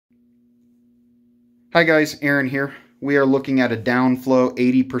Hi guys, Aaron here. We are looking at a downflow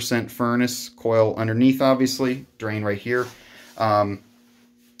 80% furnace coil underneath, obviously, drain right here.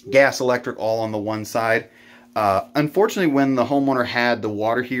 Gas, electric, all on the one side. Unfortunately, when the homeowner had the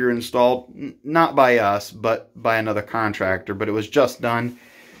water heater installed, not by us, but by another contractor, but it was just done,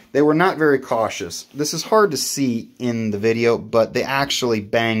 they were not very cautious. This is hard to see in the video, but they actually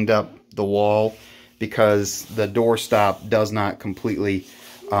banged up the wall because the door stop does not completely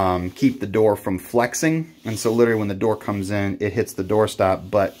keep the door from flexing, and so literally when the door comes in, it hits the door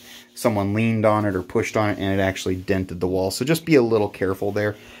stop, but someone leaned on it or pushed on it and it actually dented the wall. So just be a little careful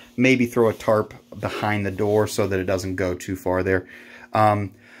there. Maybe throw a tarp behind the door so that it doesn't go too far there.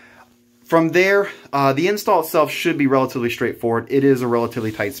 From there, the install itself should be relatively straightforward. It is a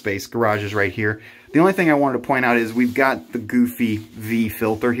relatively tight space. Garage is right here. The only thing I wanted to point out is we've got the goofy V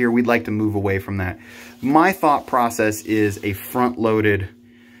filter here. We'd like to move away from that. My thought process is a front-loaded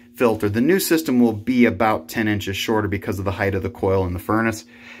filter. The new system will be about 10 inches shorter because of the height of the coil in the furnace.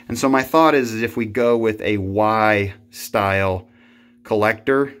 And so my thought is if we go with a Y style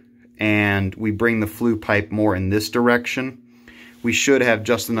collector and we bring the flue pipe more in this direction, we should have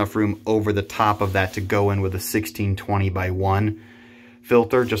just enough room over the top of that to go in with a 1620 by 1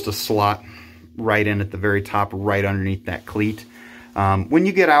 filter, just a slot right in at the very top, right underneath that cleat. When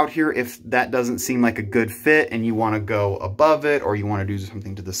you get out here, if that doesn't seem like a good fit and you want to go above it or you want to do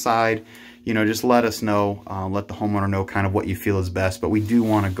something to the side, you know, just let us know. Let the homeowner know kind of what you feel is best. But we do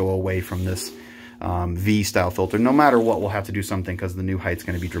want to go away from this V-style filter. No matter what, we'll have to do something because the new height's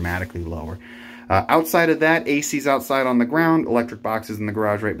going to be dramatically lower. Outside of that, AC's outside on the ground, electric boxes in the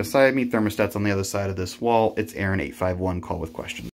garage right beside me, thermostats on the other side of this wall. It's Aaron 851, call with questions.